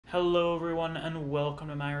Hello everyone and welcome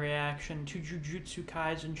to my reaction to Jujutsu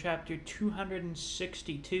Kaisen chapter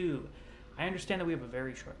 262. I understand that we have a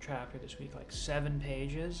very short chapter this week, like 7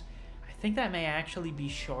 pages. I think that may actually be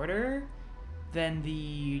shorter than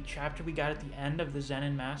the chapter we got at the end of the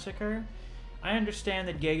Zenin Massacre. I understand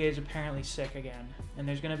that Gege is apparently sick again, and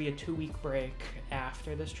there's going to be a 2-week break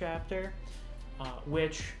after this chapter,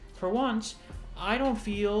 which, for once, I don't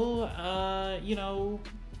feel,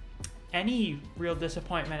 any real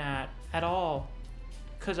disappointment at all,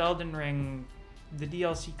 because Elden Ring, the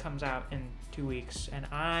DLC comes out in 2 weeks, and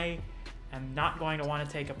I am not going to want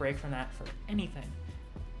to take a break from that for anything.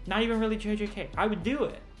 Not even really JJK. I would do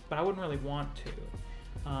it, but I wouldn't really want to.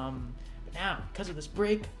 But now, because of this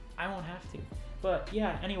break, I won't have to. But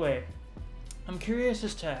yeah, anyway, I'm curious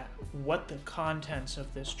as to what the contents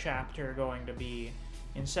of this chapter are going to be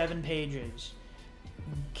in 7 pages,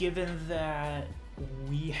 given that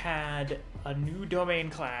we had a new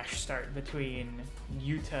domain clash start between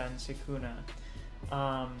Yuta and Sukuna.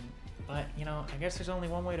 But, I guess there's only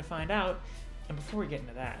one way to find out. And before we get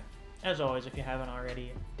into that, as always, if you haven't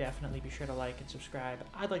already, definitely be sure to like and subscribe.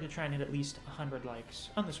 I'd like to try and hit at least 100 likes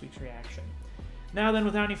on this week's reaction. Now then,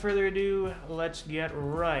 without any further ado, let's get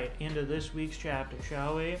right into this week's chapter,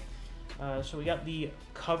 shall we? So we got the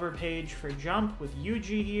cover page for Jump with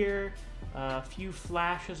Yuji here. A few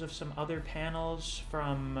flashes of some other panels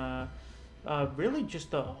from really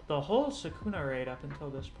just the whole Sukuna raid up until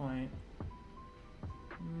this point.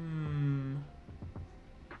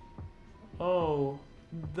 Oh,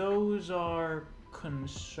 those are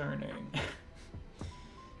concerning.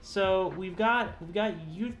 So we've got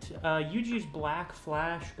Yuji's black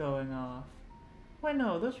flash going off. Wait,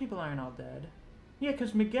 no, those people aren't all dead. Yeah,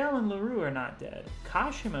 because Miguel and LaRue are not dead.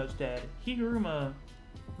 Kashima's dead. Higuruma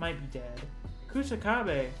might be dead.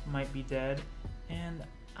 Kusakabe might be dead. And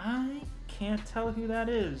I can't tell who that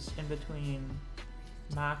is in between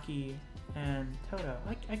Maki and Toto.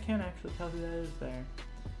 I can't actually tell who that is there.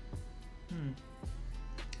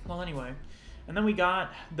 Well, anyway. And then we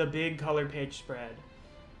got the big color page spread.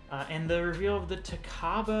 And the reveal of the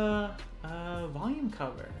Takaba volume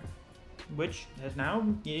cover, which has now,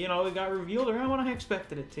 it got revealed around when I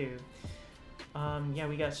expected it to. Yeah,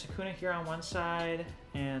 we got Sukuna here on one side,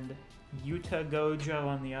 and Yuta Gojo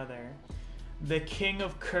on the other. The king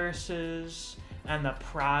of curses and the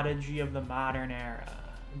prodigy of the modern era.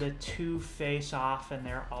 The two face off in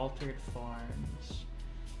their altered forms.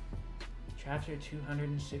 Chapter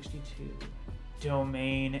 262.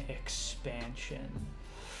 Domain Expansion.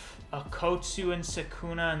 Akotsu and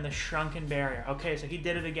Sukuna and the Shrunken Barrier. Okay, so he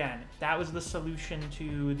did it again. That was the solution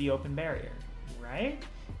to the open barrier, right?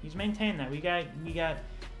 He's maintained that. We got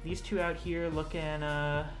these two out here looking.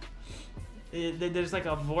 There's like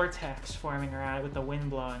a vortex forming around with the wind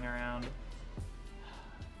blowing around.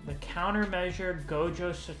 The countermeasure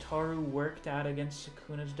Gojo Satoru worked out against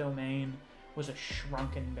Sukuna's domain was a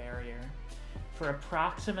Shrunken Barrier. For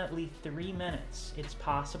approximately 3 minutes, it's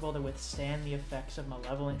possible to withstand the effects of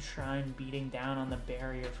Malevolent Shrine beating down on the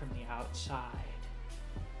barrier from the outside.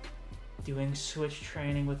 Doing switch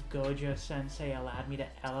training with Gojo Sensei allowed me to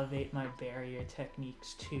elevate my barrier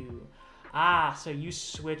techniques too. Ah, so you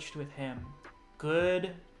switched with him.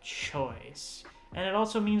 Good choice. And it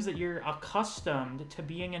also means that you're accustomed to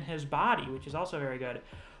being in his body, which is also very good.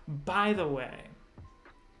 By the way,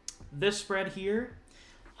 this spread here,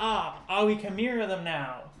 we can mirror them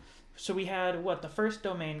now. So we had, the first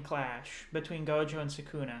domain clash between Gojo and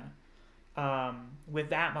Sukuna with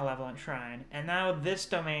that Malevolent Shrine. And now this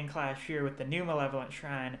domain clash here with the new Malevolent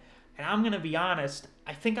Shrine. And I'm going to be honest,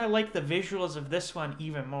 I think I like the visuals of this one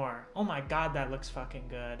even more. Oh my god, that looks fucking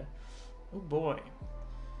good. Oh boy.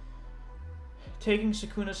 Taking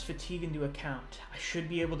Sukuna's fatigue into account, I should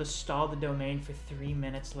be able to stall the domain for 3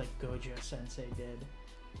 minutes like Gojo Sensei did.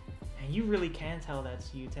 And you really can tell that's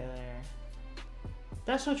Yuta there.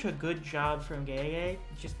 That's such a good job from Gege.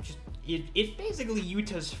 It's basically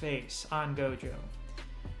Yuta's face on Gojo.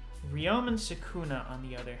 Ryomen Sukuna, on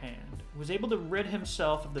the other hand, was able to rid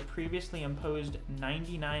himself of the previously imposed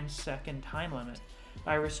 99-second time limit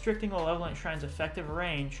by restricting Malevolent Shrine's effective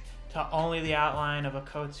range to only the outline of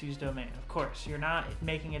Akotsu's domain. Of course, you're not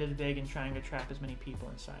making it as big and trying to trap as many people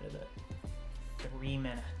inside of it. 3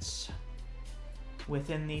 minutes.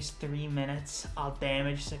 Within these 3 minutes, I'll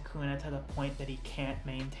damage Sukuna to the point that he can't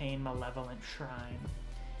maintain Malevolent Shrine.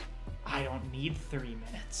 I don't need 3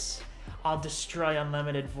 minutes. I'll destroy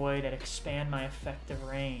Unlimited Void and expand my effective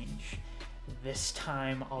range. This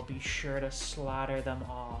time, I'll be sure to slaughter them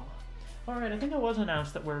all. Alright, I think it was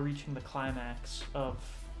announced that we're reaching the climax of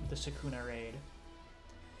the Sukuna raid.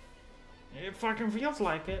 It fucking feels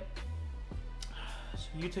like it.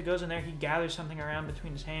 does. Yuta goes in there, he gathers something around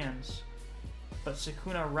between his hands. But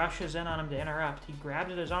Sukuna rushes in on him to interrupt. He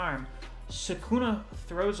grabs at his arm. Sukuna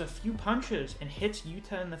throws a few punches and hits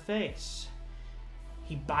Yuta in the face.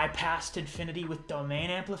 He bypassed Infinity with domain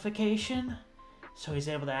amplification, so he's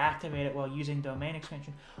able to activate it while using domain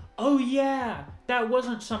expansion. Oh yeah! That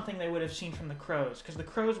wasn't something they would have seen from the crows, because the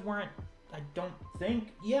crows weren't, I don't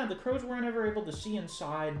think, yeah, the crows weren't ever able to see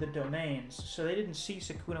inside the domains, so they didn't see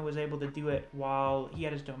Sukuna was able to do it while he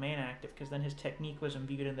had his domain active, because then his technique was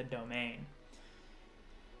imbued in the domain.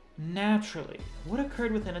 Naturally, what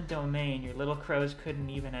occurred within a domain your little crows couldn't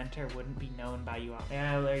even enter wouldn't be known by you all.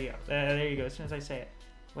 Yeah, there you go. There you go, as soon as I say it.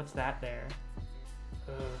 What's that there?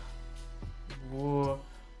 Whoa.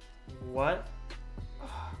 What?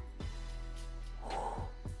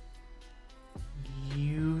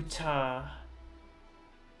 Yuta.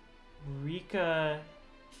 Rika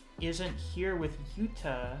isn't here with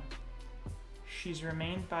Yuta. She's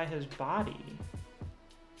remained by his body.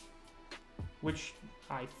 Which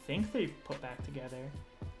I think they've put back together.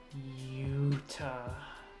 Yuta.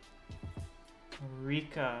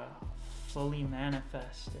 Rika fully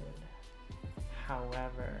manifested.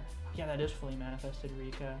 However, yeah, that is fully manifested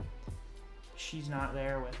Rika. She's not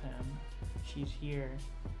there with him. She's here.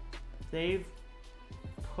 They've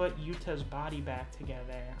put Yuta's body back together.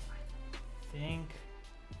 I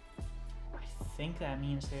think that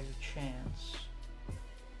means there's a chance.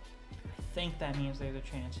 I think that means there's a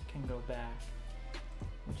chance it can go back,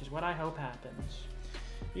 which is what I hope happens.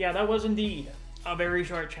 Yeah, that was indeed a very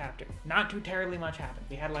short chapter. Not too terribly much happened.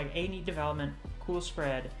 We had like a neat development, cool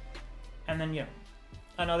spread, and then, you know,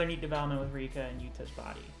 another neat development with Rika and Yuta's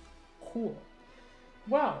body. Cool.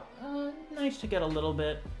 Well, nice to get a little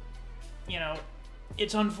bit, you know,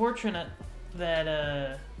 it's unfortunate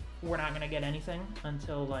that we're not going to get anything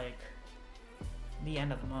until, like, the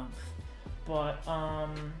end of the month. But,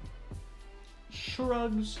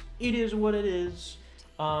 shrugs, it is what it is.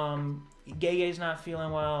 Gege's not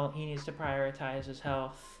feeling well. He needs to prioritize his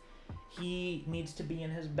health. He needs to be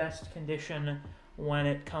in his best condition when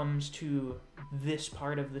it comes to this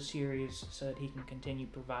part of the series so that he can continue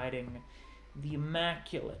providing the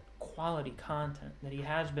immaculate quality content that he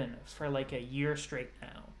has been for like a year straight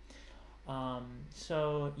now.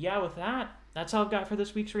 So yeah, with that, that's all I've got for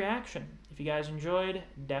this week's reaction. If you guys enjoyed,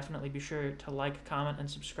 definitely be sure to like, comment, and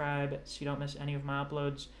subscribe so you don't miss any of my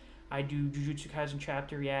uploads. I do Jujutsu Kaisen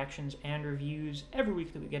chapter reactions and reviews every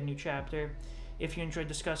week that we get a new chapter. If you enjoyed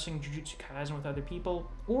discussing Jujutsu Kaisen with other people,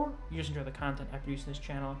 or you just enjoy the content I produce in this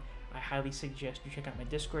channel, I highly suggest you check out my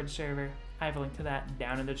Discord server. I have a link to that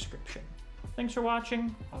down in the description. Thanks for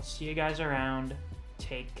watching. I'll see you guys around.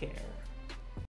 Take care.